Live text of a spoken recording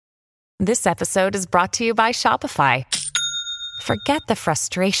This episode is brought to you by Shopify. Forget the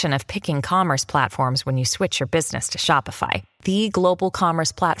frustration of picking commerce platforms when you switch your business to Shopify, the global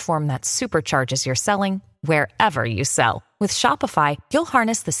commerce platform that supercharges your selling wherever you sell. With Shopify, you'll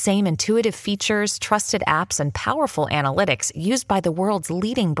harness the same intuitive features, trusted apps, and powerful analytics used by the world's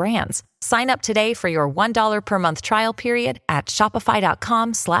leading brands. Sign up today for your $1 per month trial period at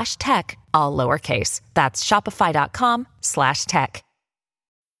shopify.com/tech, all lowercase. That's shopify.com/tech.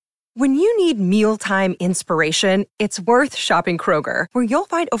 When you need mealtime inspiration, it's worth shopping Kroger, where you'll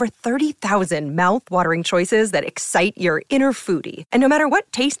find over 30,000 mouth-watering choices that excite your inner foodie. And no matter what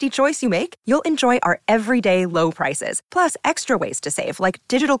tasty choice you make, you'll enjoy our everyday low prices, plus extra ways to save, like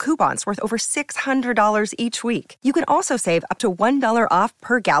digital coupons worth over $600 each week. You can also save up to $1 off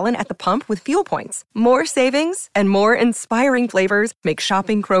per gallon at the pump with fuel points. More savings and more inspiring flavors make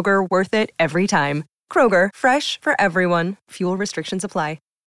shopping Kroger worth it every time. Kroger, fresh for everyone. Fuel restrictions apply.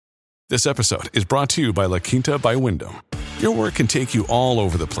 This episode is brought to you by La Quinta by Wyndham. Your work can take you all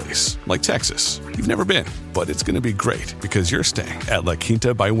over the place, like Texas. You've never been, but it's going to be great because you're staying at La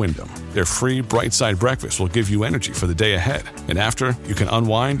Quinta by Wyndham. Their free Bright Side breakfast will give you energy for the day ahead. And after, you can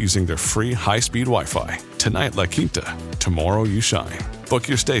unwind using their free high-speed Wi-Fi. Tonight, La Quinta. Tomorrow, you shine. Book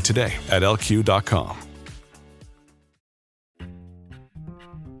your stay today at lq.com.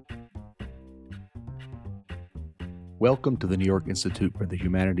 Welcome to the New York Institute for the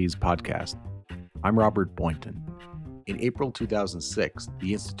Humanities podcast. I'm Robert Boynton. In April 2006,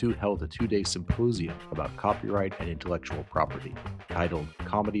 the Institute held a two-day symposium about copyright and intellectual property, titled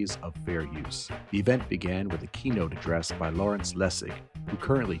Comedies of Fair Use. The event began with a keynote address by Lawrence Lessig, who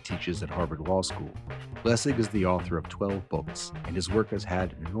currently teaches at Harvard Law School. Lessig is the author of 12 books, and his work has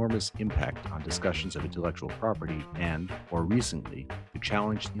had an enormous impact on discussions of intellectual property and, more recently, the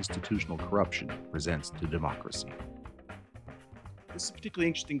challenge institutional corruption presents to democracy. This is a particularly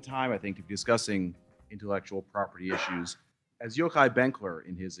interesting time, I think, to be discussing intellectual property issues. As Yochai Benkler,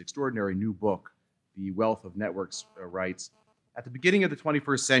 in his extraordinary new book, The Wealth of Networks, writes, at the beginning of the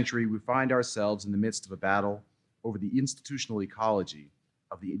 21st century, we find ourselves in the midst of a battle over the institutional ecology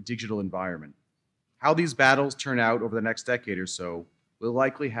of the digital environment. How these battles turn out over the next decade or so will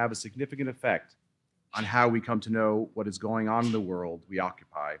likely have a significant effect on how we come to know what is going on in the world we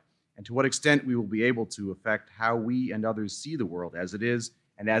occupy, and to what extent we will be able to affect how we and others see the world as it is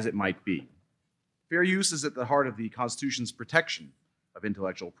and as it might be. Fair use is at the heart of the Constitution's protection of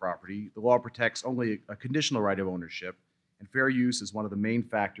intellectual property. The law protects only a conditional right of ownership, and fair use is one of the main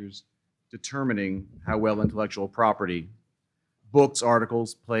factors determining how well intellectual property, books,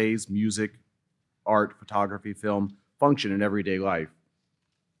 articles, plays, music, art, photography, film, function in everyday life.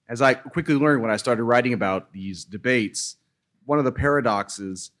 As I quickly learned when I started writing about these debates, one of the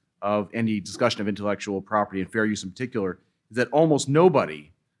paradoxes of any discussion of intellectual property and fair use in particular is that almost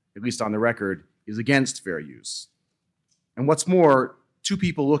nobody, at least on the record, is against fair use. And what's more, two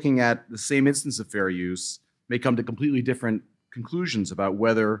people looking at the same instance of fair use may come to completely different conclusions about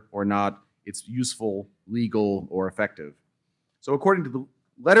whether or not it's useful, legal, or effective. So according to the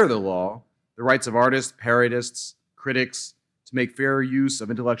letter of the law, the rights of artists, parodists, critics to make fair use of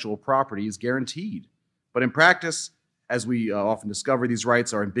intellectual property is guaranteed. But in practice, as we often discover, these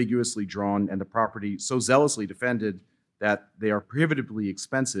rights are ambiguously drawn and the property so zealously defended that they are prohibitively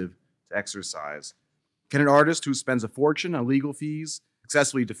expensive to exercise. Can an artist who spends a fortune on legal fees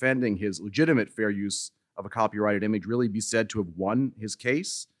successfully defending his legitimate fair use of a copyrighted image really be said to have won his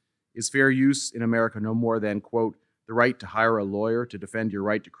case? Is fair use in America no more than, quote, the right to hire a lawyer to defend your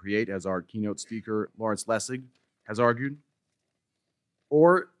right to create, as our keynote speaker, Lawrence Lessig, has argued?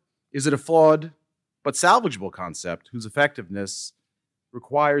 Or is it a flawed but salvageable concept whose effectiveness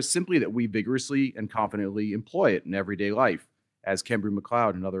requires simply that we vigorously and confidently employ it in everyday life, as Kembry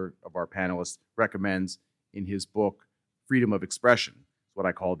McLeod, another of our panelists, recommends in his book, Freedom of Expression, what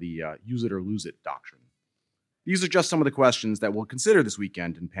I call the use it or lose it doctrine. These are just some of the questions that we'll consider this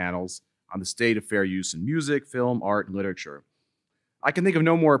weekend in panels on the state of fair use in music, film, art, and literature. I can think of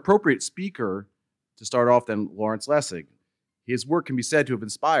no more appropriate speaker to start off than Lawrence Lessig. His work can be said to have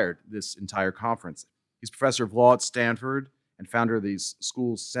inspired this entire conference. He's professor of law at Stanford and founder of the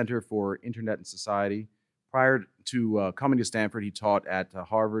school's Center for Internet and Society. Prior to coming to Stanford, he taught at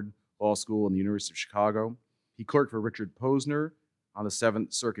Harvard Law School and the University of Chicago. He clerked for Richard Posner on the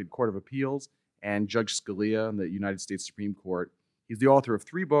Seventh Circuit Court of Appeals and Judge Scalia in the United States Supreme Court. He's the author of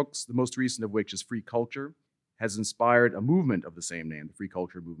 3 books, the most recent of which is Free Culture, has inspired a movement of the same name, the Free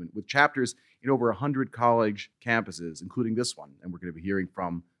Culture Movement, with chapters in over 100 college campuses, including this one. And we're going to be hearing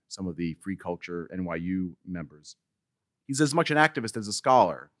from some of the Free Culture NYU members. He's as much an activist as a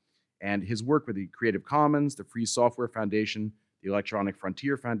scholar, and his work with the Creative Commons, the Free Software Foundation, the Electronic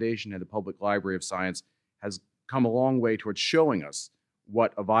Frontier Foundation and the Public Library of Science has come a long way towards showing us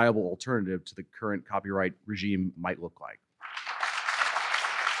what a viable alternative to the current copyright regime might look like.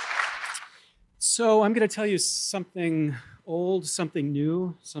 So I'm going to tell you something old, something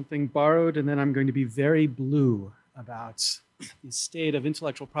new, something borrowed, and then I'm going to be very blue about the state of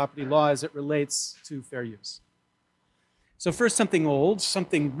intellectual property law as it relates to fair use. So first, something old,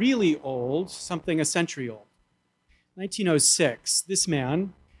 something really old, something a century old. 1906, this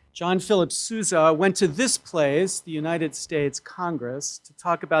man, John Philip Sousa, went to this place, the United States Congress, to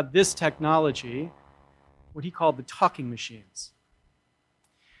talk about this technology, what he called the talking machines.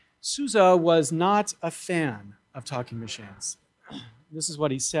 Sousa was not a fan of talking machines. This is what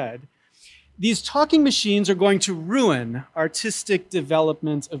he said. These talking machines are going to ruin artistic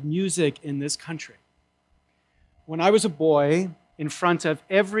development of music in this country. When I was a boy, in front of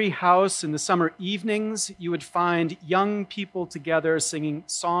every house in the summer evenings, you would find young people together singing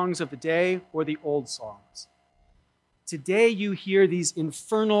songs of the day or the old songs. Today you hear these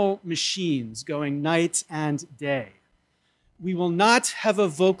infernal machines going night and day. We will not have a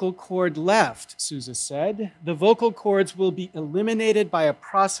vocal cord left, Sousa said. The vocal cords will be eliminated by a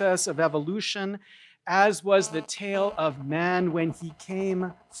process of evolution, as was the tale of man when he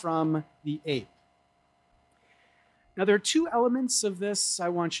came from the ape. Now, there are two elements of this I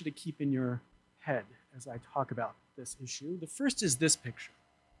want you to keep in your head as I talk about this issue. The first is this picture.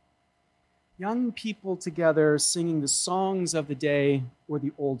 Young people together singing the songs of the day or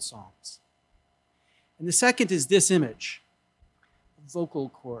the old songs. And the second is this image. Vocal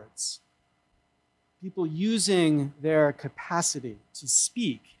cords. People using their capacity to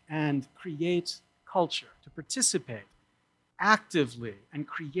speak and create culture, to participate actively and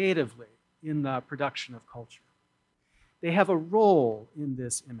creatively in the production of culture. They have a role in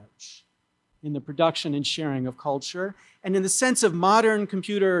this image, in the production and sharing of culture. And in the sense of modern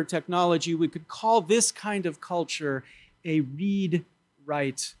computer technology, we could call this kind of culture a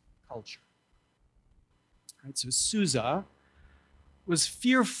read-write culture. Right, so Sousa was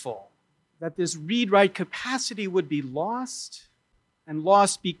fearful that this read-write capacity would be lost, and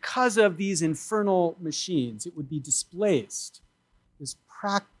lost because of these infernal machines. It would be displaced. This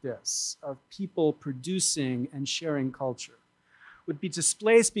practice of people producing and sharing culture would be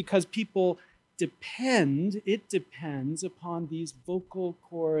displaced because people depends upon these vocal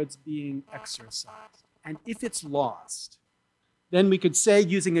cords being exercised. And if it's lost, then we could say,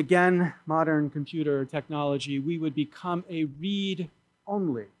 using again modern computer technology, we would become a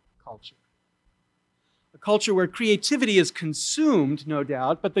read-only culture. A culture where creativity is consumed, no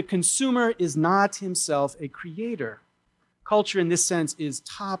doubt, but the consumer is not himself a creator. Culture in this sense is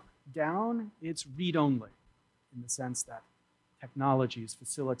top-down, it's read-only, in the sense that technologies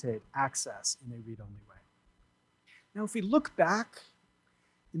facilitate access in a read-only way. Now, if we look back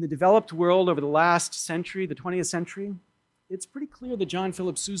in the developed world over the last century, the 20th century, it's pretty clear that John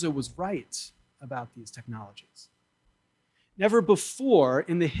Philip Sousa was right about these technologies. Never before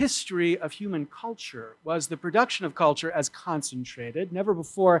in the history of human culture was the production of culture as concentrated. Never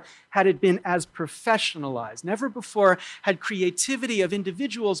before had it been as professionalized. Never before had creativity of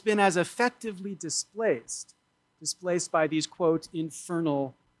individuals been as effectively displaced by these, quote,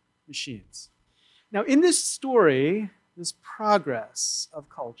 infernal machines. Now, in this story, this progress of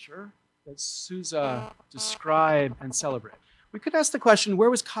culture that Sousa described and celebrated, we could ask the question, where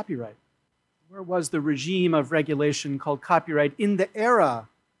was copyright? Where was the regime of regulation called copyright in the era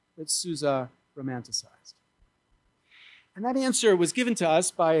that Sousa romanticized? And that answer was given to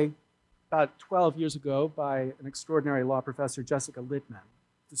us by about 12 years ago by an extraordinary law professor, Jessica Littman,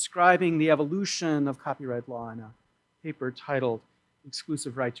 describing the evolution of copyright law in a paper titled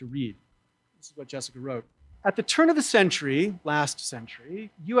Exclusive Right to Read. This is what Jessica wrote. At the turn of the century, last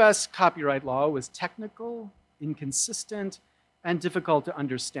century, US copyright law was technical, inconsistent, and difficult to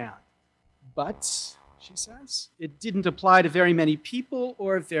understand. But, she says, it didn't apply to very many people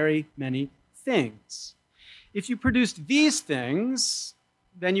or very many things. If you produced these things,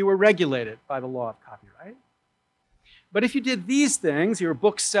 then you were regulated by the law of copyright. But if you did these things, you're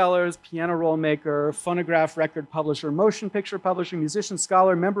booksellers, piano roll maker, phonograph record publisher, motion picture publisher, musician,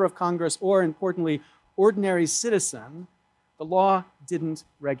 scholar, member of Congress, or, importantly, ordinary citizen, the law didn't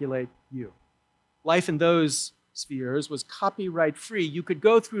regulate you. Life in those spheres was copyright-free. You could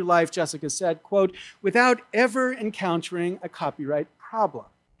go through life, Jessica said, quote, without ever encountering a copyright problem.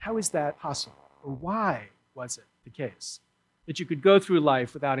 How is that possible? Or why was it the case that you could go through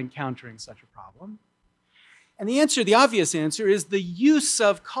life without encountering such a problem? And the answer, the obvious answer, is the use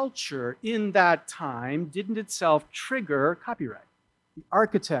of culture in that time didn't itself trigger copyright. The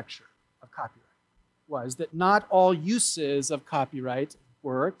architecture of copyright was that not all uses of copyright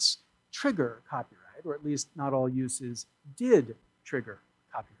works trigger copyright, or at least not all uses did trigger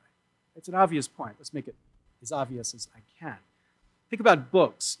copyright. It's an obvious point. Let's make it as obvious as I can. Think about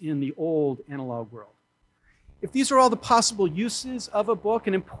books in the old analog world. If these are all the possible uses of a book,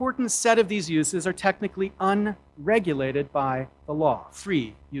 an important set of these uses are technically unregulated by the law,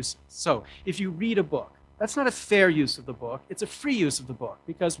 free uses. So if you read a book, that's not a fair use of the book, it's a free use of the book,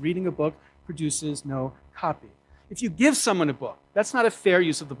 because reading a book produces no copy. If you give someone a book, that's not a fair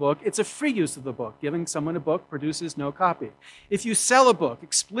use of the book, it's a free use of the book. Giving someone a book produces no copy. If you sell a book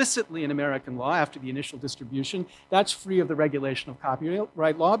explicitly in American law after the initial distribution, that's free of the regulation of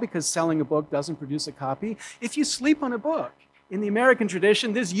copyright law because selling a book doesn't produce a copy. If you sleep on a book, in the American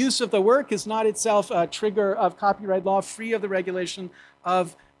tradition, this use of the work is not itself a trigger of copyright law, free of the regulation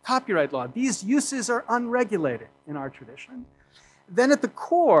of copyright law. These uses are unregulated in our tradition. Then at the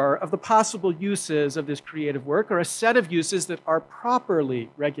core of the possible uses of this creative work are a set of uses that are properly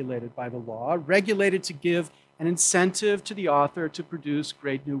regulated by the law, regulated to give an incentive to the author to produce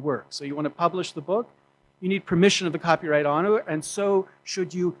great new work. So you want to publish the book, you need permission of the copyright owner, and so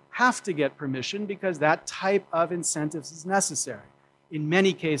should you have to get permission because that type of incentives is necessary, in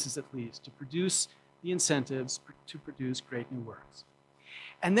many cases at least, to produce the incentives to produce great new works.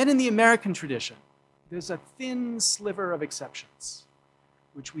 And then in the American tradition, there's a thin sliver of exceptions,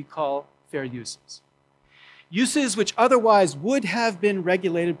 which we call fair uses. Uses which otherwise would have been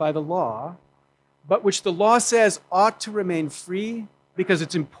regulated by the law, but which the law says ought to remain free because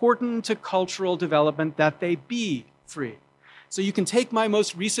it's important to cultural development that they be free. So you can take my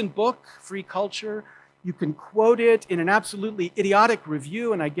most recent book, Free Culture, you can quote it in an absolutely idiotic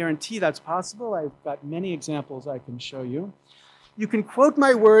review, and I guarantee that's possible. I've got many examples I can show you. You can quote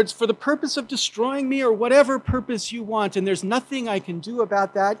my words for the purpose of destroying me or whatever purpose you want, and there's nothing I can do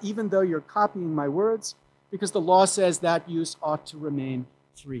about that, even though you're copying my words, because the law says that use ought to remain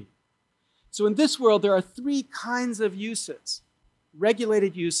free. So in this world, there are three kinds of uses: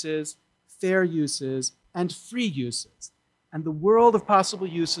 regulated uses, fair uses, and free uses. And the world of possible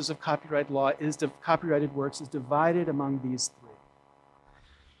uses of copyright law copyrighted works is divided among these three.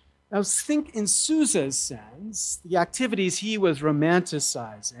 Now think in Sousa's sense, the activities he was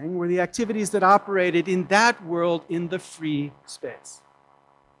romanticizing were the activities that operated in that world in the free space.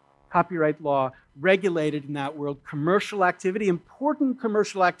 Copyright law regulated in that world commercial activity, important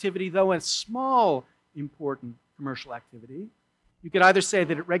commercial activity, though a small important commercial activity. You could either say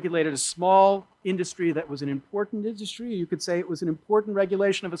that it regulated a small industry that was an important industry, or you could say it was an important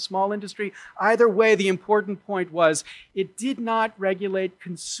regulation of a small industry. Either way, the important point was it did not regulate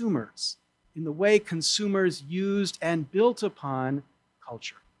consumers in the way consumers used and built upon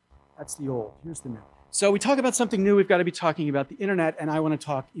culture. That's the old. Here's the new. So we talk about something new, we've got to be talking about the internet, and I want to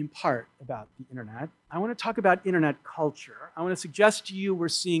talk in part about the internet. I want to talk about internet culture. I want to suggest to you we're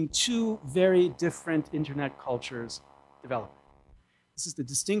seeing two very different internet cultures develop. This is the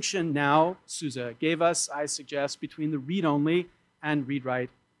distinction now Sousa gave us, I suggest, between the read-only and read-write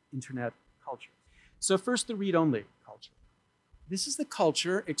internet culture. So first, the read-only culture. This is the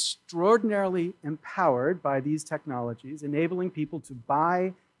culture extraordinarily empowered by these technologies, enabling people to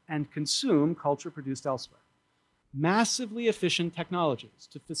buy and consume culture produced elsewhere. Massively efficient technologies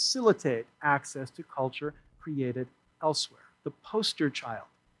to facilitate access to culture created elsewhere. The poster child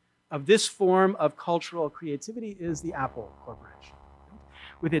of this form of cultural creativity is the Apple Corporation.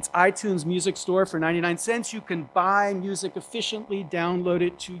 With its iTunes music store for 99 cents, you can buy music efficiently, download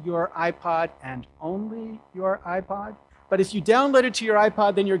it to your iPod and only your iPod. But if you download it to your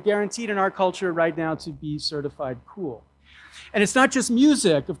iPod, then you're guaranteed in our culture right now to be certified cool. And it's not just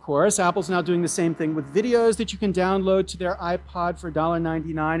music, of course. Apple's now doing the same thing with videos that you can download to their iPod for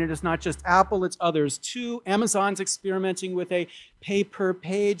 $1.99. And it's not just Apple, it's others too. Amazon's experimenting with a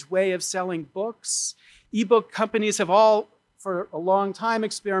pay-per-page way of selling books. Ebook companies have all for a long time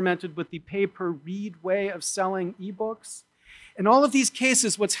experimented with the pay-per-read way of selling ebooks. In all of these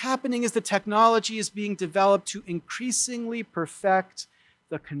cases, what's happening is the technology is being developed to increasingly perfect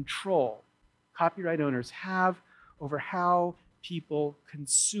the control copyright owners have over how people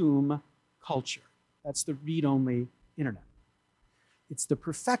consume culture. That's the read-only internet. It's the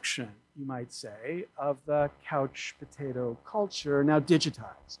perfection, you might say, of the couch potato culture now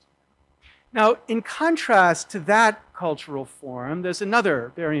digitized. Now, in contrast to that cultural form, there's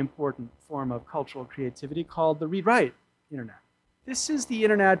another very important form of cultural creativity called the read-write internet. This is the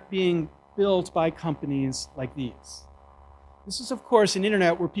internet being built by companies like these. This is, of course, an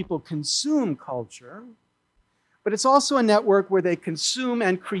internet where people consume culture, but it's also a network where they consume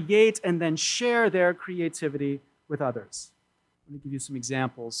and create and then share their creativity with others. Let me give you some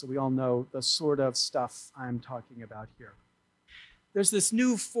examples so we all know the sort of stuff I'm talking about here. There's this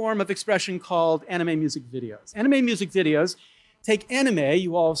new form of expression called anime music videos. Anime music videos take anime,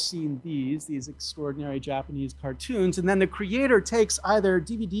 you all have seen these extraordinary Japanese cartoons, and then the creator takes either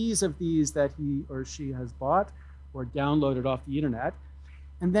DVDs of these that he or she has bought or downloaded off the internet,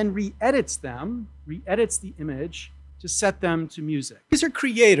 and then re-edits the image to set them to music. These are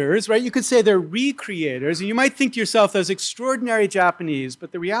creators, right? You could say they're recreators, and you might think to yourself, those extraordinary Japanese,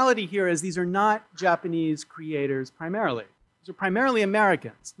 but the reality here is these are not Japanese creators primarily. These are primarily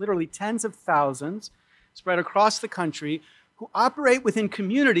Americans, literally tens of thousands spread across the country, who operate within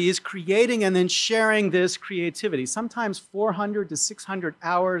communities creating and then sharing this creativity, sometimes 400 to 600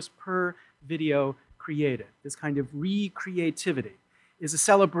 hours per video created. This kind of recreativity is a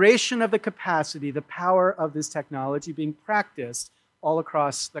celebration of the capacity, the power of this technology being practiced all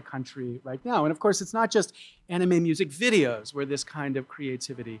across the country right now. And of course, it's not just anime music videos where this kind of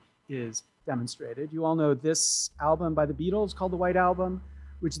creativity is demonstrated. You all know this album by the Beatles called the White Album,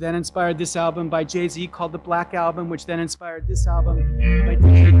 which then inspired this album by Jay-Z called the Black Album, which then inspired this album by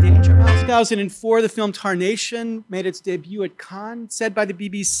Danger Mouse. In 2004, the film Tarnation made its debut at Cannes, said by the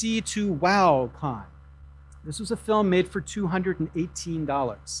BBC to wow Cannes. This was a film made for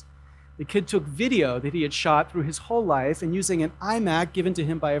 $218. The kid took video that he had shot through his whole life, and using an iMac given to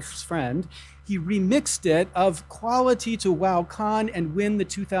him by a friend, he remixed it of quality to wow Cannes and win the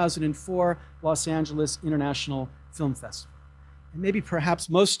 2004 Los Angeles International Film Festival. And maybe perhaps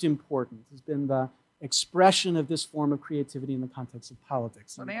most important has been the expression of this form of creativity in the context of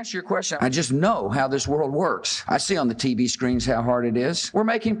politics. Let me answer your question. I just know how this world works. I see on the TV screens how hard it is. We're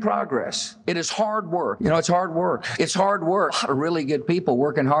making progress. It is hard work. You know, it's hard work. It's hard work. A lot of really good people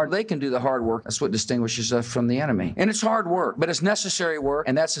working hard. They can do the hard work. That's what distinguishes us from the enemy. And it's hard work, but it's necessary work,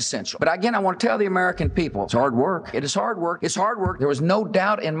 and that's essential. But again, I want to tell the American people, it's hard work. It is hard work. It's hard work. There was no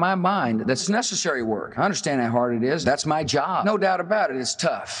doubt in my mind that it's necessary work. I understand how hard it is. That's my job. No doubt about it. It's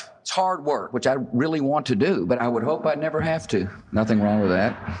tough. It's hard work, which I really want to do, but I would hope I'd never have to. Nothing wrong with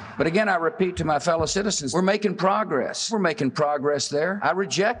that. But again, I repeat to my fellow citizens, we're making progress. We're making progress there. I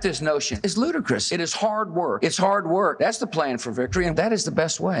reject this notion. It's ludicrous. It is hard work. It's hard work. That's the plan for victory, and that is the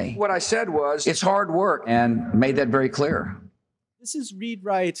best way. What I said was, it's hard work, and made that very clear. This is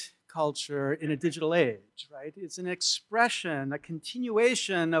read-write culture in a digital age, right? It's an expression, a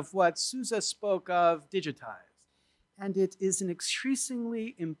continuation of what Sousa spoke of, digitized. And it is an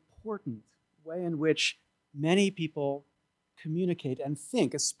increasingly important way in which many people communicate and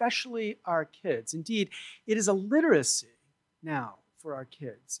think, especially our kids. Indeed, it is a literacy now for our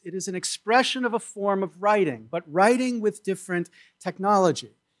kids. It is an expression of a form of writing, but writing with different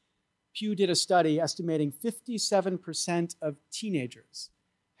technology. Pew did a study estimating 57% of teenagers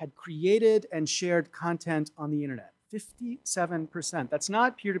had created and shared content on the internet. 57%. That's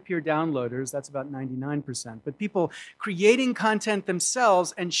not peer-to-peer downloaders, that's about 99%, but people creating content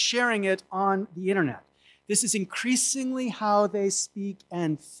themselves and sharing it on the internet. This is increasingly how they speak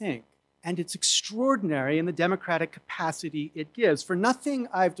and think, and it's extraordinary in the democratic capacity it gives. For nothing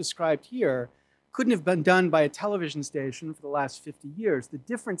I've described here couldn't have been done by a television station for the last 50 years. The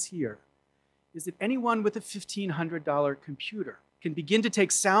difference here is that anyone with a $1,500 computer can begin to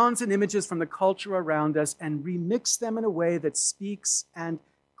take sounds and images from the culture around us and remix them in a way that speaks and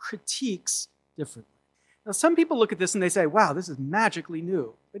critiques differently. Now, some people look at this and they say, wow, this is magically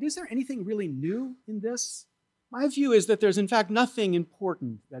new. But is there anything really new in this? My view is that there's, in fact, nothing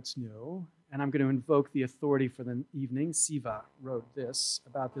important that's new. And I'm going to invoke the authority for the evening. Siva wrote this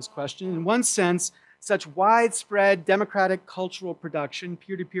about this question. In one sense, such widespread democratic cultural production,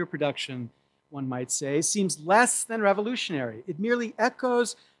 peer-to-peer production, one might say, seems less than revolutionary. It merely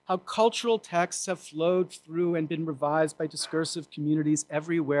echoes how cultural texts have flowed through and been revised by discursive communities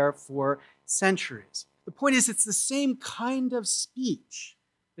everywhere for centuries. The point is, it's the same kind of speech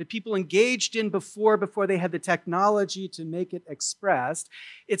that people engaged in before they had the technology to make it expressed.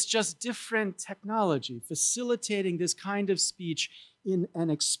 It's just different technology, facilitating this kind of speech in an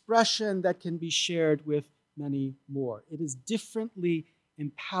expression that can be shared with many more. It is differently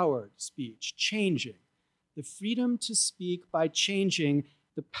empowered speech, changing the freedom to speak by changing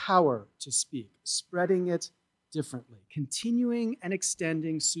the power to speak, spreading it differently, continuing and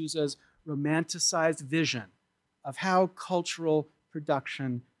extending Sousa's romanticized vision of how cultural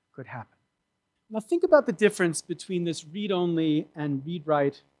production could happen. Now think about the difference between this read-only and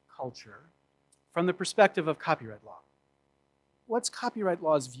read-write culture from the perspective of copyright law. What's copyright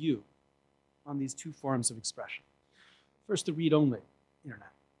law's view on these two forms of expression? First, the read-only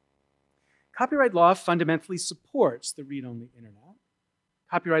internet. Copyright law fundamentally supports the read-only internet.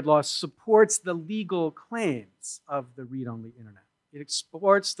 copyright law supports the legal claims of the read-only internet. It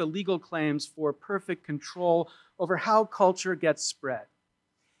supports the legal claims for perfect control over how culture gets spread.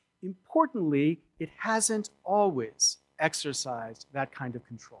 Importantly, it hasn't always exercised that kind of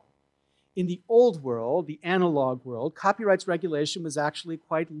control. In the old world, the analog world, copyrights regulation was actually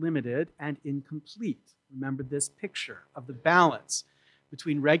quite limited and incomplete. Remember this picture of the balance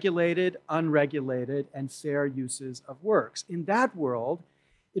between regulated, unregulated, and fair uses of works. In that world,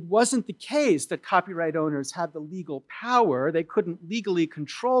 it wasn't the case that copyright owners had the legal power. They couldn't legally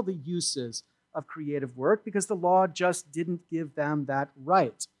control the uses of creative work because the law just didn't give them that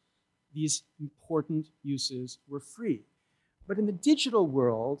right. These important uses were free. But in the digital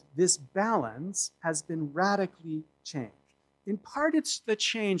world, this balance has been radically changed. In part, it's the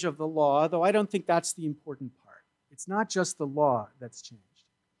change of the law, though I don't think that's the important part. It's not just the law that's changed.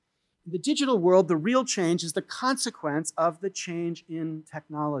 In the digital world, the real change is the consequence of the change in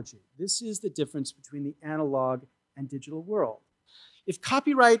technology. This is the difference between the analog and digital world. If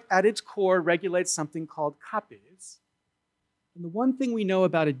copyright at its core regulates something called copies, then the one thing we know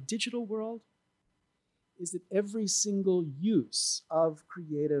about a digital world is that every single use of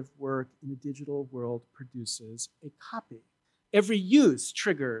creative work in a digital world produces a copy. Every use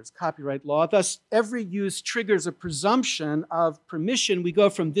triggers copyright law. Thus, every use triggers a presumption of permission. We go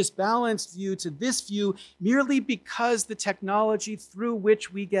from this balanced view to this view merely because the technology through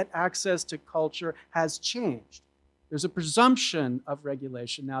which we get access to culture has changed. There's a presumption of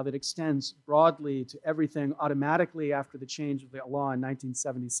regulation now that extends broadly to everything automatically after the change of the law in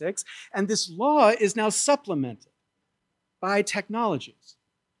 1976. And this law is now supplemented by technologies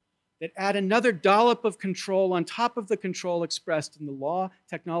that add another dollop of control on top of the control expressed in the law,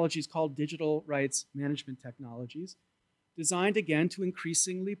 technologies called digital rights management technologies, designed again to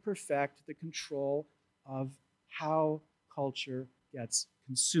increasingly perfect the control of how culture gets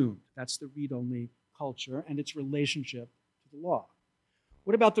consumed. That's the read-only culture and its relationship to the law.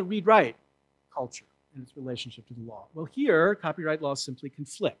 What about the read-write culture and its relationship to the law? Well, here, copyright law simply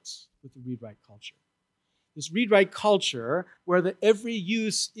conflicts with the read-write culture. This read-write culture, where every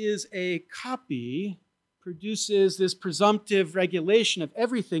use is a copy, produces this presumptive regulation of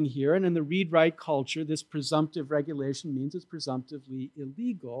everything here, and in the read-write culture, this presumptive regulation means it's presumptively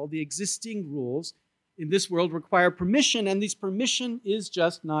illegal. The existing rules in this world require permission, and this permission is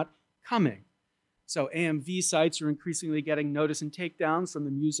just not coming. So AMV sites are increasingly getting notice and takedowns from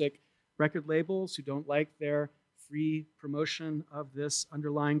the music record labels who don't like their free promotion of this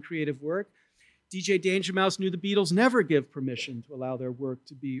underlying creative work. DJ Danger Mouse knew the Beatles never give permission to allow their work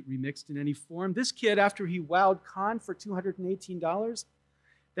to be remixed in any form. This kid, after he wowed Khan for $218,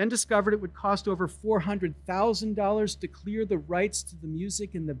 then discovered it would cost over $400,000 to clear the rights to the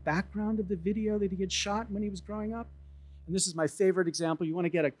music in the background of the video that he had shot when he was growing up. And this is my favorite example. You want to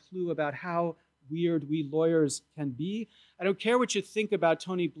get a clue about how weird we lawyers can be. I don't care what you think about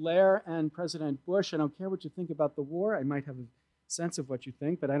Tony Blair and President Bush. I don't care what you think about the war. I might have a sense of what you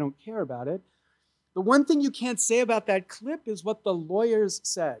think, but I don't care about it. The one thing you can't say about that clip is what the lawyers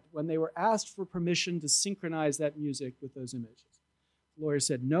said when they were asked for permission to synchronize that music with those images. The lawyer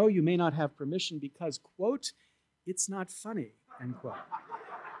said, no, you may not have permission because, quote, it's not funny, end quote.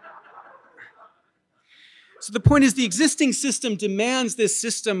 So the point is the existing system demands this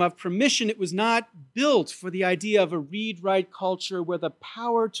system of permission. It was not built for the idea of a read-write culture where the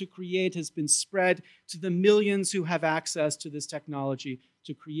power to create has been spread to the millions who have access to this technology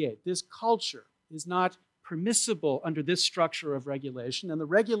to create. This culture is not permissible under this structure of regulation, and the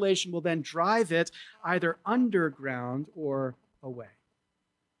regulation will then drive it either underground or away.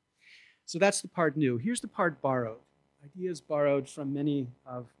 So that's the part new. Here's the part borrowed. Ideas borrowed from many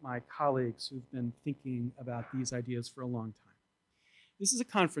of my colleagues who've been thinking about these ideas for a long time. This is a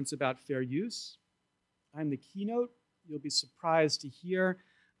conference about fair use. I'm the keynote. You'll be surprised to hear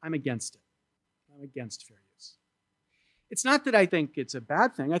I'm against it. I'm against fair use. It's not that I think it's a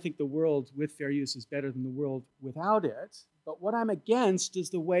bad thing. I think the world with fair use is better than the world without it. But what I'm against is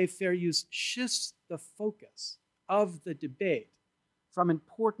the way fair use shifts the focus of the debate from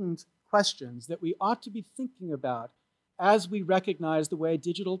important questions that we ought to be thinking about as we recognize the way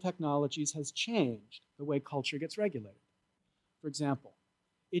digital technologies has changed the way culture gets regulated. For example,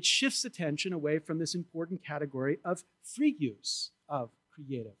 it shifts attention away from this important category of free use of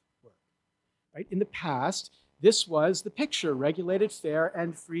creative work. Right? In the past, this was the picture, regulated fair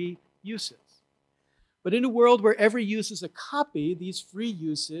and free uses. But in a world where every use is a copy, these free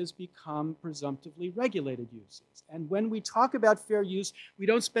uses become presumptively regulated uses. And when we talk about fair use, we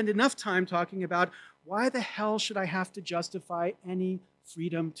don't spend enough time talking about why the hell should I have to justify any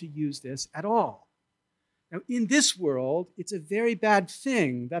freedom to use this at all? Now, in this world, it's a very bad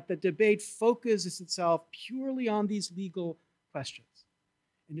thing that the debate focuses itself purely on these legal questions.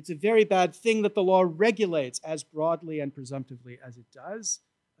 And it's a very bad thing that the law regulates as broadly and presumptively as it does.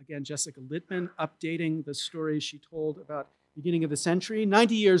 Again, Jessica Littman updating the story she told about the beginning of the century.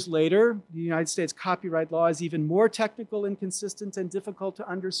 90 years later, the United States copyright law is even more technical, inconsistent, and difficult to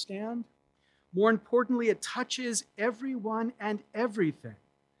understand. More importantly, it touches everyone and everything.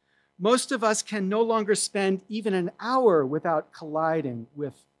 Most of us can no longer spend even an hour without colliding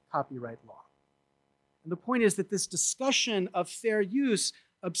with copyright law. And the point is that this discussion of fair use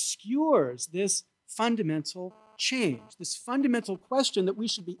obscures this fundamental change, this fundamental question that we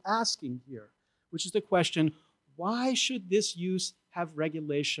should be asking here, which is the question, why should this use have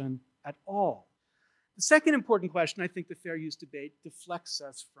regulation at all? The second important question I think the fair use debate deflects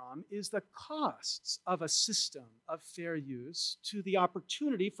us from is the costs of a system of fair use to the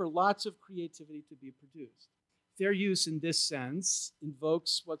opportunity for lots of creativity to be produced. Fair use in this sense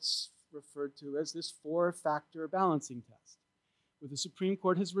invokes what's referred to as this four-factor balancing test, where the Supreme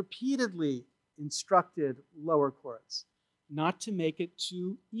Court has repeatedly instructed lower courts not to make it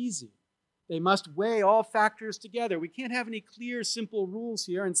too easy. They must weigh all factors together. We can't have any clear, simple rules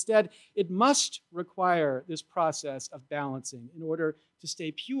here. Instead, it must require this process of balancing in order to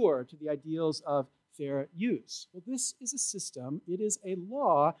stay pure to the ideals of fair use. Well, this is a system, it is a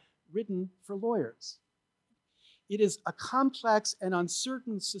law written for lawyers. It is a complex and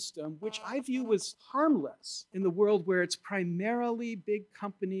uncertain system, which I view as harmless in the world where it's primarily big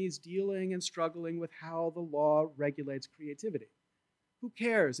companies dealing and struggling with how the law regulates creativity. Who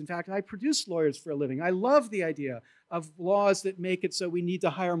cares? In fact, I produce lawyers for a living. I love the idea of laws that make it so we need to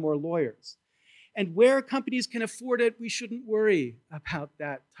hire more lawyers. And where companies can afford it, we shouldn't worry about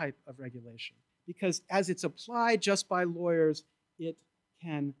that type of regulation. Because as it's applied just by lawyers, it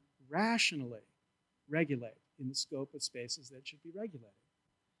can rationally regulate in the scope of spaces that should be regulated.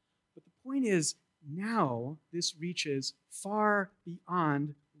 But the point is, now this reaches far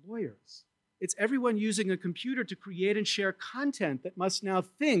beyond lawyers. It's everyone using a computer to create and share content that must now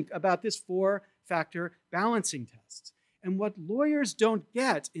think about this four-factor balancing test. And what lawyers don't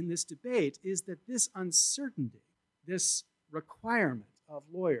get in this debate is that this uncertainty, this requirement of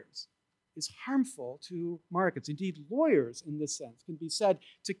lawyers, is harmful to markets. Indeed, lawyers, in this sense, can be said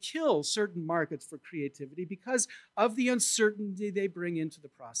to kill certain markets for creativity because of the uncertainty they bring into the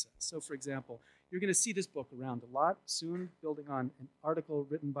process. So, for example, you're going to see this book around a lot soon, building on an article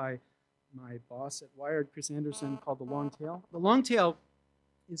written by my boss at Wired, Chris Anderson, called The Long Tail. The Long Tail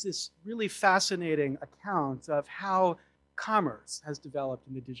is this really fascinating account of how commerce has developed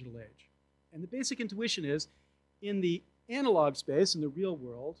in the digital age. And the basic intuition is, in the analog space, in the real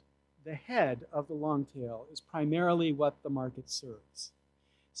world, the head of the long tail is primarily what the market serves.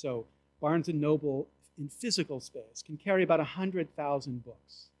 So Barnes & Noble in physical space can carry about 100,000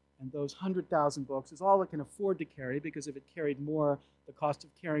 books. And those 100,000 books is all it can afford to carry, because if it carried more, the cost of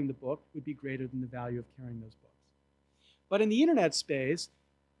carrying the book would be greater than the value of carrying those books. But in the internet space,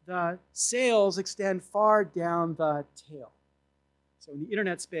 the sales extend far down the tail. So in the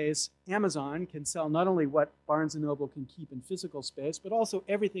internet space, Amazon can sell not only what Barnes & Noble can keep in physical space, but also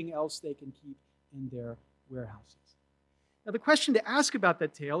everything else they can keep in their warehouses. Now the question to ask about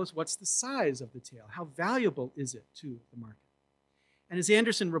that tail is, what's the size of the tail? How valuable is it to the market? And as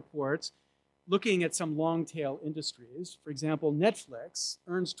Anderson reports, looking at some long-tail industries, for example, Netflix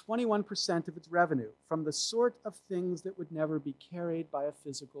earns 21% of its revenue from the sort of things that would never be carried by a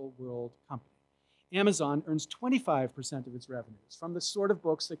physical world company. Amazon earns 25% of its revenues from the sort of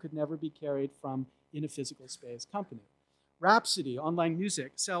books that could never be carried from in a physical space company. Rhapsody, online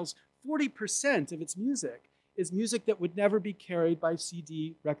music, sells 40% of its music is music that would never be carried by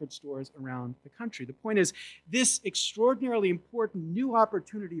CD record stores around the country. The point is, this extraordinarily important new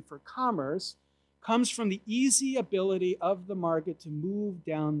opportunity for commerce comes from the easy ability of the market to move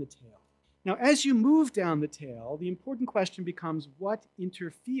down the tail. Now, as you move down the tail, the important question becomes, what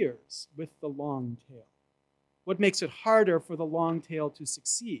interferes with the long tail? What makes it harder for the long tail to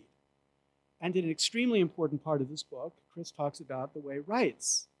succeed? And in an extremely important part of this book, Chris talks about the way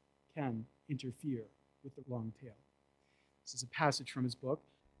rights can interfere with the long tail. This is a passage from his book.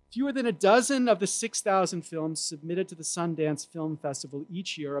 Fewer than a dozen of the 6,000 films submitted to the Sundance Film Festival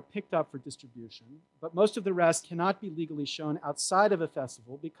each year are picked up for distribution, but most of the rest cannot be legally shown outside of a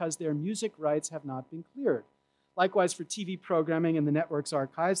festival because their music rights have not been cleared. Likewise, for TV programming in the network's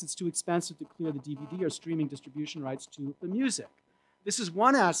archives, it's too expensive to clear the DVD or streaming distribution rights to the music. This is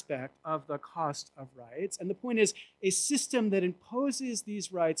one aspect of the cost of rights, and the point is, a system that imposes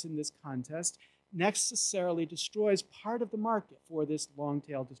these rights in this contest necessarily destroys part of the market for this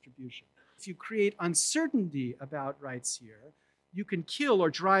long-tail distribution. If you create uncertainty about rights here, you can kill or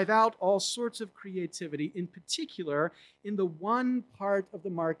drive out all sorts of creativity, in particular in the one part of the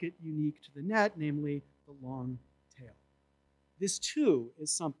market unique to the net, namely the long tail. This too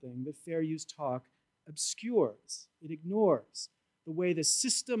is something that fair use talk obscures. It ignores the way the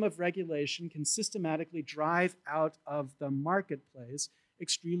system of regulation can systematically drive out of the marketplace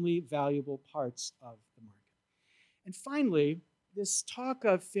extremely valuable parts of the market. And finally, this talk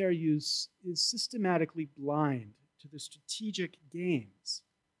of fair use is systematically blind to the strategic games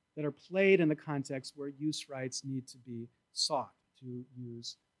that are played in the context where use rights need to be sought to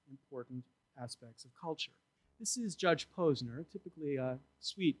use important aspects of culture. This is Judge Posner, typically a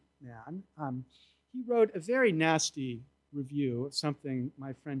sweet man. He wrote a very nasty review of something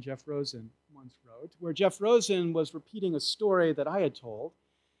my friend Jeff Rosen once wrote, where Jeff Rosen was repeating a story that I had told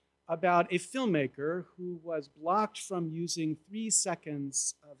about a filmmaker who was blocked from using 3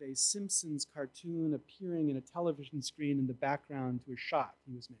 seconds of a Simpsons cartoon appearing in a television screen in the background to a shot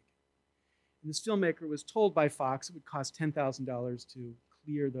he was making. And this filmmaker was told by Fox it would cost $10,000 to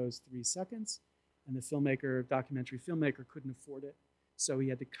clear those 3 seconds, and the documentary filmmaker couldn't afford it, so he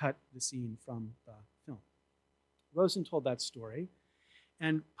had to cut the scene from the film. Rosen told that story,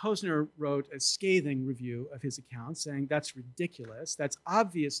 and Posner wrote a scathing review of his account saying that's ridiculous, that's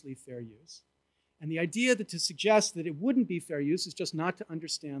obviously fair use. And the idea that to suggest that it wouldn't be fair use is just not to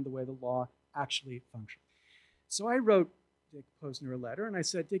understand the way the law actually functions. So I wrote Dick Posner a letter and I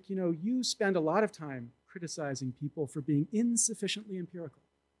said, Dick, you spend a lot of time criticizing people for being insufficiently empirical.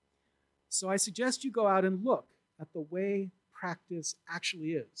 So I suggest you go out and look at the way practice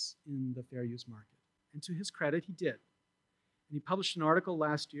actually is in the fair use market. And to his credit, he did. And he published an article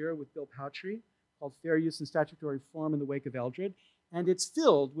last year with Bill Powtry called Fair Use and Statutory Reform in the Wake of Eldred, and it's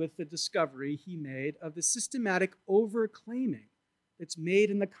filled with the discovery he made of the systematic overclaiming that's made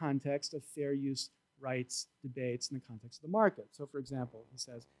in the context of fair use rights debates in the context of the market. So for example, he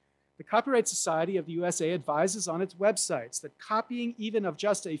says, the Copyright Society of the USA advises on its websites that copying even of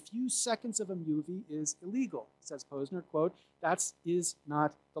just a few seconds of a movie is illegal. Says Posner, quote, that is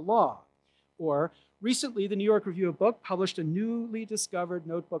not the law. Or, recently, the New York Review of Book published a newly discovered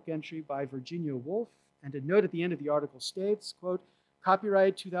notebook entry by Virginia Woolf, and a note at the end of the article states, quote,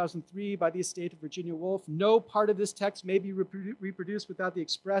 copyright 2003 by the estate of Virginia Woolf. No part of this text may be reproduced without the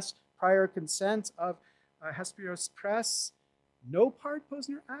express prior consent of Hesperus Press. No part,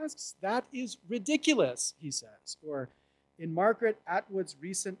 Posner asks? That is ridiculous, he says. Or, in Margaret Atwood's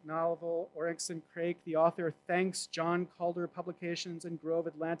recent novel, Oryx and Crake, the author thanks John Calder Publications and Grove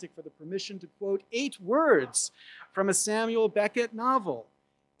Atlantic for the permission to quote 8 words from a Samuel Beckett novel.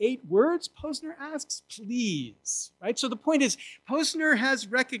 8 words, Posner asks? Please, right? So the point is, Posner has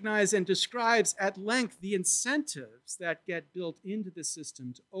recognized and describes at length the incentives that get built into the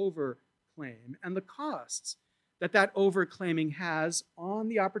system to overclaim and the costs that overclaiming has on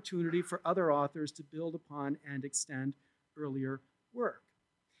the opportunity for other authors to build upon and extend earlier work.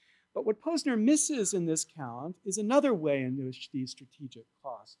 But what Posner misses in this count is another way in which these strategic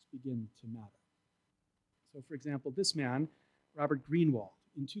costs begin to matter. So for example, this man, Robert Greenwald,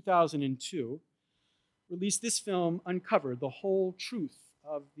 in 2002, released this film, Uncovered, the whole truth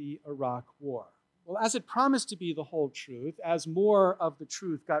of the Iraq War. Well, as it promised to be the whole truth, as more of the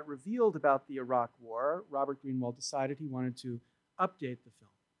truth got revealed about the Iraq War, Robert Greenwald decided he wanted to update the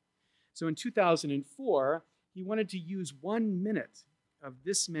film. So in 2004, he wanted to use 1 minute of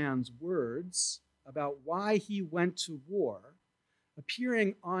this man's words about why he went to war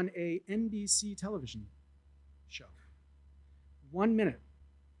appearing on a NBC television show. 1 minute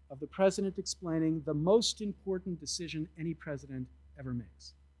of the president explaining the most important decision any president ever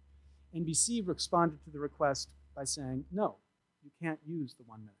makes. NBC responded to the request by saying, no, you can't use the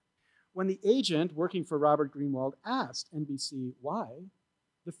 1 minute. When the agent working for Robert Greenwald asked NBC why,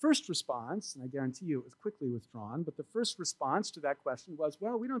 the first response, and I guarantee you it was quickly withdrawn, but the first response to that question was,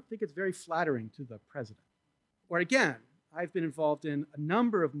 well, we don't think it's very flattering to the president. Or again, I've been involved in a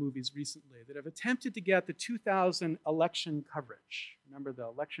number of movies recently that have attempted to get the 2000 election coverage. Remember the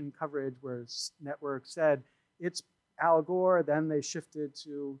election coverage where network said, it's Al Gore, then they shifted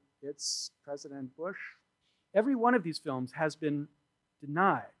to it's President Bush. Every one of these films has been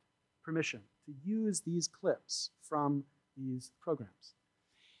denied permission to use these clips from these programs.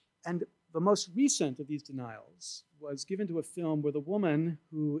 And the most recent of these denials was given to a film where the woman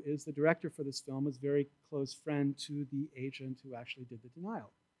who is the director for this film is a very close friend to the agent who actually did the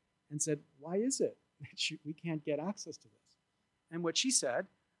denial and said, why is it that we can't get access to this? And what she said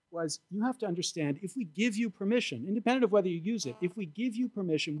was, you have to understand, if we give you permission, independent of whether you use it, if we give you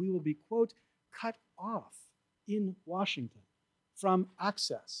permission, we will be, quote, cut off in Washington from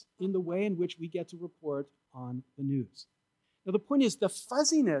access in the way in which we get to report on the news. Now, the point is the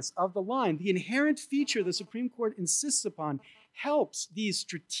fuzziness of the line, the inherent feature the Supreme Court insists upon, helps the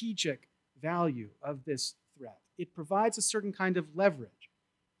strategic value of this threat. It provides a certain kind of leverage.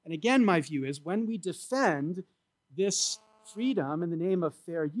 And again, my view is when we defend this freedom in the name of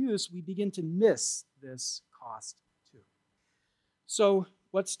fair use, we begin to miss this cost too. So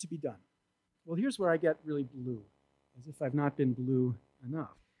what's to be done? Well, here's where I get really blue, as if I've not been blue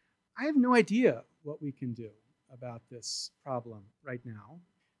enough. I have no idea what we can do about this problem right now.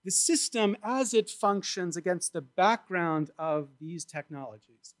 The system as it functions against the background of these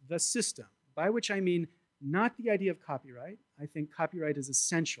technologies, the system, by which I mean not the idea of copyright. I think copyright is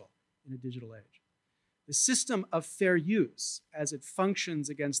essential in a digital age. The system of fair use as it functions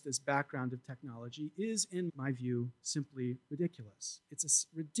against this background of technology is, in my view, simply ridiculous. It's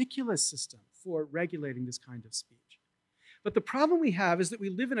a ridiculous system for regulating this kind of speech. But the problem we have is that we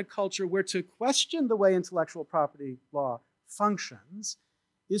live in a culture where to question the way intellectual property law functions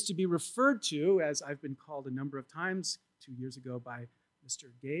is to be referred to, as I've been called a number of times 2 years ago by Mr.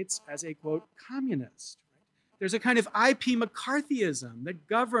 Gates, as a, quote, communist. There's a kind of IP McCarthyism that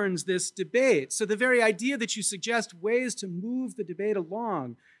governs this debate. So the very idea that you suggest ways to move the debate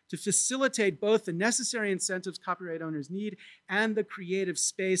along, to facilitate both the necessary incentives copyright owners need and the creative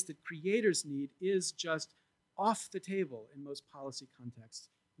space that creators need, is just off the table in most policy contexts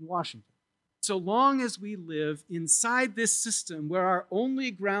in Washington. So long as we live inside this system where our only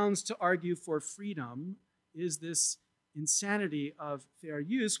grounds to argue for freedom is this insanity of fair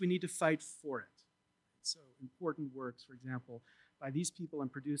use, we need to fight for it. So important works, for example, by these people in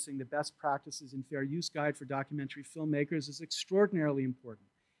producing the best practices in fair use guide for documentary filmmakers is extraordinarily important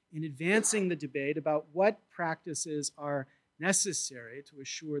in advancing the debate about what practices are necessary to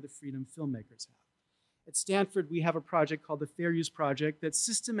assure the freedom filmmakers have. At Stanford, we have a project called the Fair Use Project that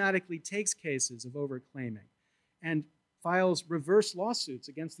systematically takes cases of overclaiming and files reverse lawsuits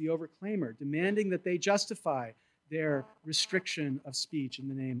against the overclaimer, demanding that they justify their restriction of speech in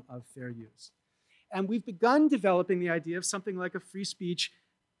the name of fair use. And we've begun developing the idea of something like a free speech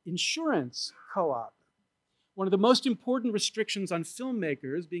insurance co-op. One of the most important restrictions on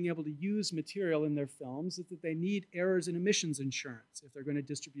filmmakers being able to use material in their films is that they need errors and omissions insurance if they're going to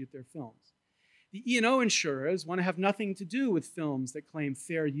distribute their films. The E&O insurers want to have nothing to do with films that claim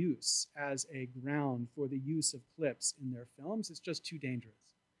fair use as a ground for the use of clips in their films. It's just too dangerous.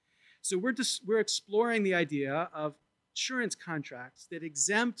 So we're exploring the idea of insurance contracts that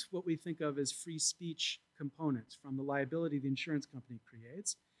exempt what we think of as free speech components from the liability the insurance company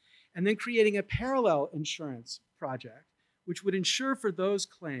creates, and then creating a parallel insurance project which would insure for those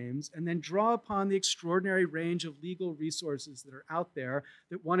claims and then draw upon the extraordinary range of legal resources that are out there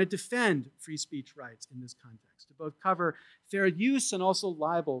that want to defend free speech rights in this context, to both cover fair use and also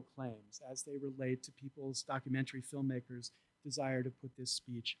libel claims as they relate to people's documentary filmmakers' desire to put this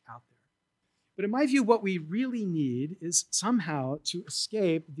speech out there. But in my view, what we really need is somehow to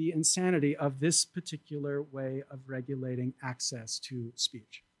escape the insanity of this particular way of regulating access to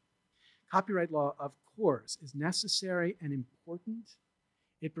speech. Copyright law, of course, is necessary and important.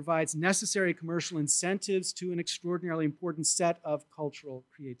 It provides necessary commercial incentives to an extraordinarily important set of cultural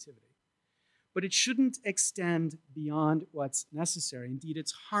creativity. But it shouldn't extend beyond what's necessary. Indeed,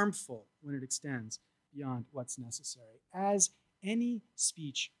 it's harmful when it extends beyond what's necessary, as any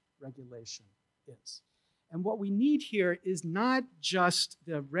speech regulation is. And what we need here is not just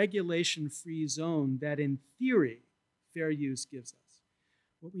the regulation-free zone that, in theory, fair use gives us.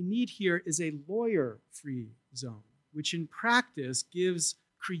 What we need here is a lawyer-free zone, which in practice gives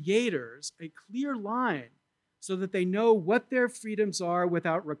creators a clear line so that they know what their freedoms are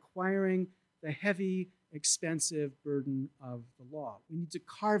without requiring the heavy, expensive burden of the law. We need to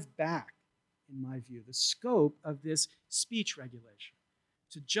carve back, in my view, the scope of this speech regulation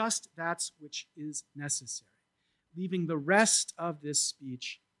to just that which is necessary, leaving the rest of this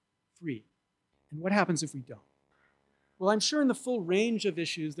speech free. And what happens if we don't? Well, I'm sure in the full range of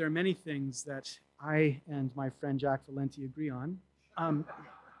issues, there are many things that I and my friend Jack Valenti agree on.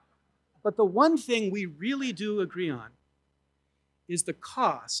 But the one thing we really do agree on is the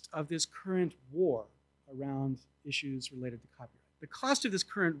cost of this current war around issues related to copyright. The cost of this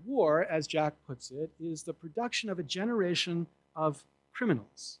current war, as Jack puts it, is the production of a generation of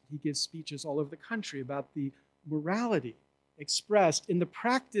criminals. He gives speeches all over the country about the morality expressed in the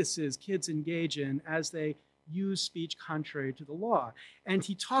practices kids engage in as they use speech contrary to the law. And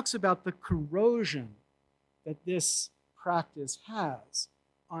he talks about the corrosion that this practice has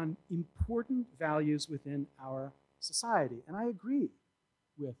on important values within our society. And I agree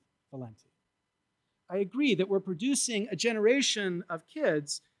with Valenti. I agree that we're producing a generation of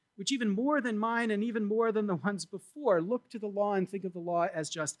kids which, even more than mine and even more than the ones before, look to the law and think of the law as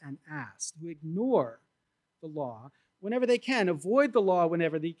just an ass, who ignore the law whenever they can, avoid the law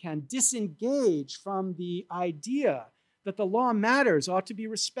whenever they can, disengage from the idea that the law matters, ought to be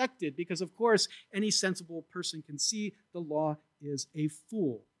respected, because, of course, any sensible person can see the law is a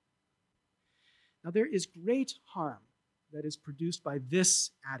fool. Now, there is great harm that is produced by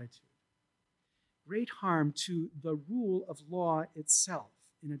this attitude, great harm to the rule of law itself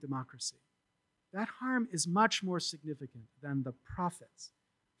in a democracy. That harm is much more significant than the profits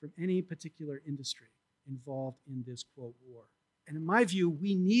from any particular industry involved in this, quote, war. And in my view,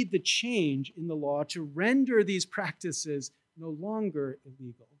 we need the change in the law to render these practices no longer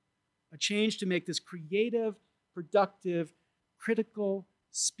illegal, a change to make this creative, productive, critical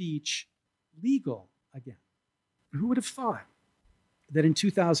speech legal again. Who would have thought that in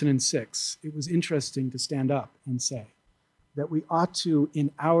 2006 it was interesting to stand up and say that we ought to,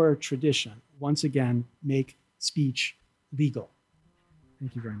 in our tradition, once again make speech legal?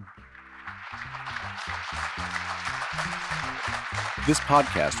 Thank you very much. This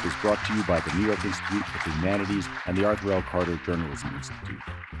podcast was brought to you by the New York Institute for the Humanities and the Arthur L. Carter Journalism Institute.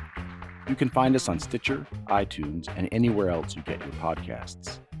 You can find us on Stitcher, iTunes, and anywhere else you get your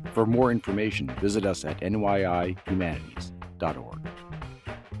podcasts. For more information, visit us at nyihumanities.org.